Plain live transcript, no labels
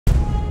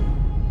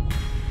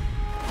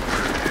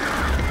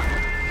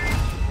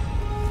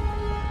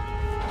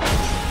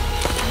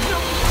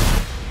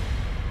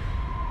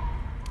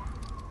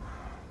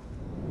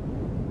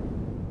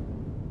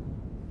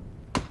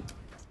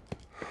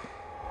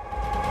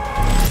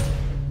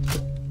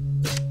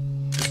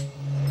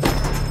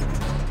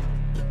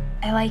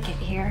I like it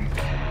here.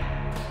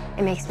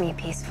 It makes me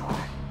peaceful.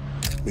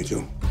 Me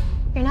too.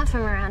 You're not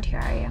from around here,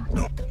 are you?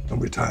 No, I'm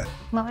retired.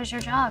 What was your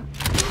job?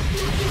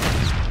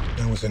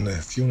 I was in the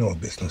funeral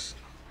business.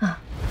 Huh.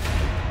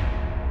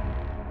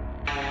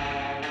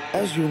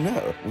 As you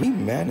know, we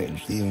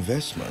manage the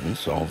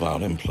investments of our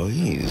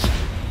employees.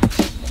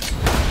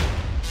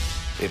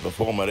 If a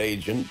former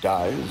agent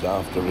dies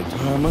after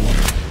retirement,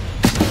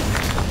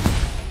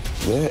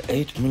 their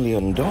 $8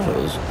 million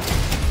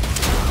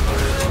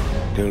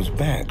goes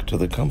back to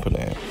the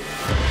company.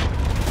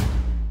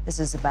 This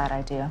is a bad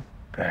idea.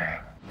 Bang.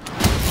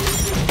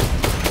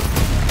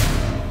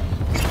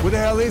 Where the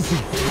hell is he?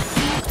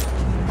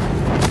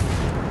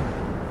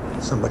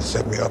 Somebody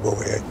set me up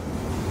over here.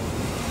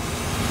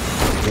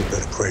 You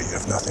better pray you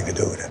have nothing to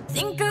do with it.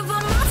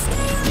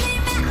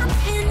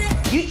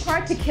 You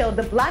tried to kill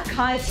the Black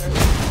Kaiser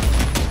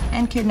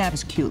And kidnap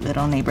his cute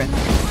little neighbor.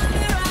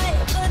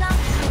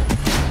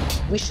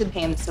 We should pay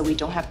him so we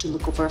don't have to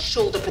look over our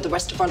shoulder for the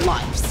rest of our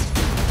lives.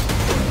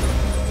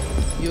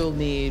 You'll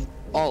need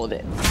all of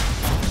it.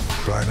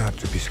 Try not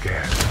to be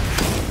scared.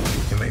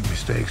 You make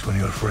mistakes when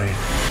you're afraid.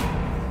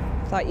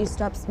 Thought you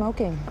stopped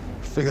smoking.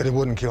 Figured it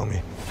wouldn't kill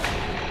me.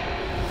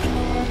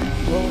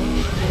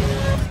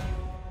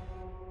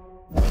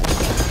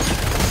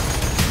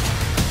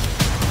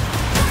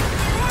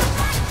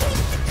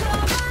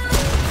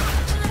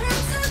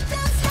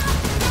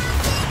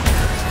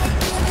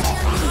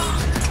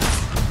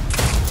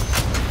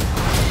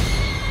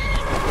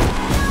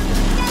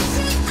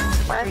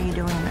 Why are you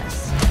doing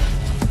this?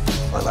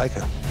 I like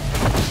her.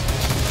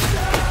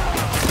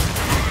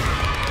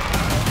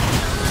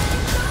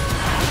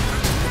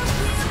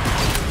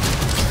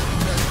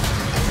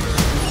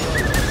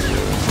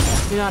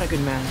 You're not a good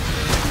man,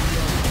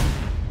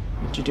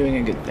 but you're doing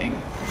a good thing.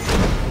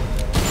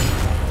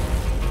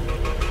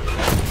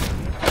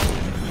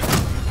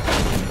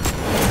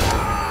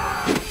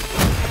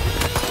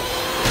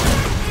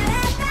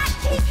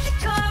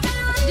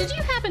 Did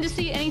you happen to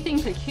see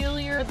anything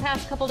peculiar the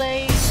past couple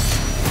days?